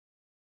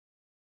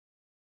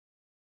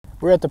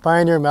We're at the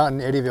Pioneer Mountain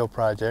Eddyville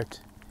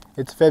Project.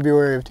 It's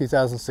February of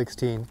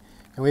 2016,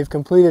 and we've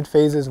completed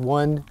phases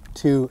 1,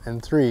 2,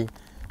 and 3,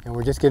 and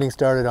we're just getting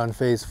started on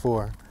phase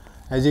 4.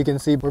 As you can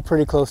see, we're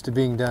pretty close to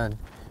being done.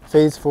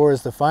 Phase 4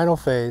 is the final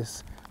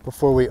phase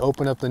before we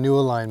open up the new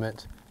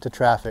alignment to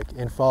traffic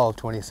in fall of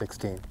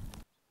 2016.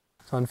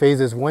 So on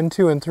phases 1,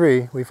 2, and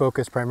 3, we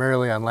focus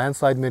primarily on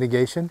landslide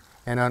mitigation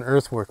and on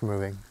earthwork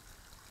moving.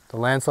 The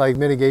landslide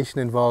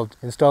mitigation involved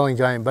installing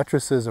giant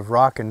buttresses of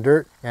rock and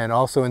dirt and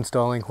also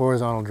installing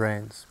horizontal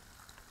drains.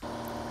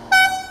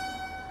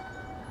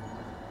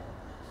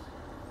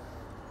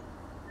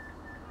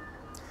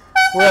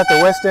 We're at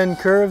the west end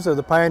curves of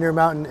the Pioneer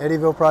Mountain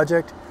Eddyville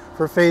Project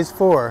for phase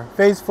 4.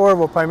 Phase 4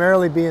 will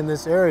primarily be in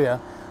this area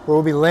where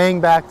we'll be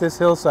laying back this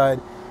hillside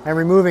and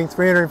removing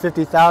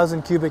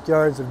 350,000 cubic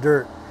yards of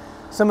dirt.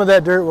 Some of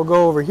that dirt will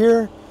go over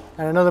here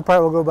and another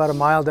part will go about a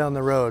mile down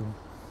the road.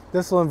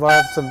 This will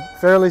involve some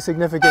fairly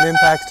significant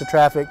impacts to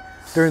traffic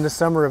during the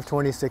summer of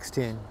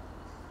 2016.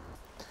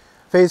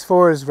 Phase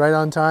 4 is right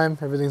on time,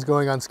 everything's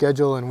going on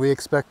schedule, and we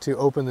expect to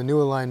open the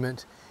new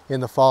alignment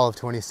in the fall of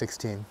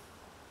 2016.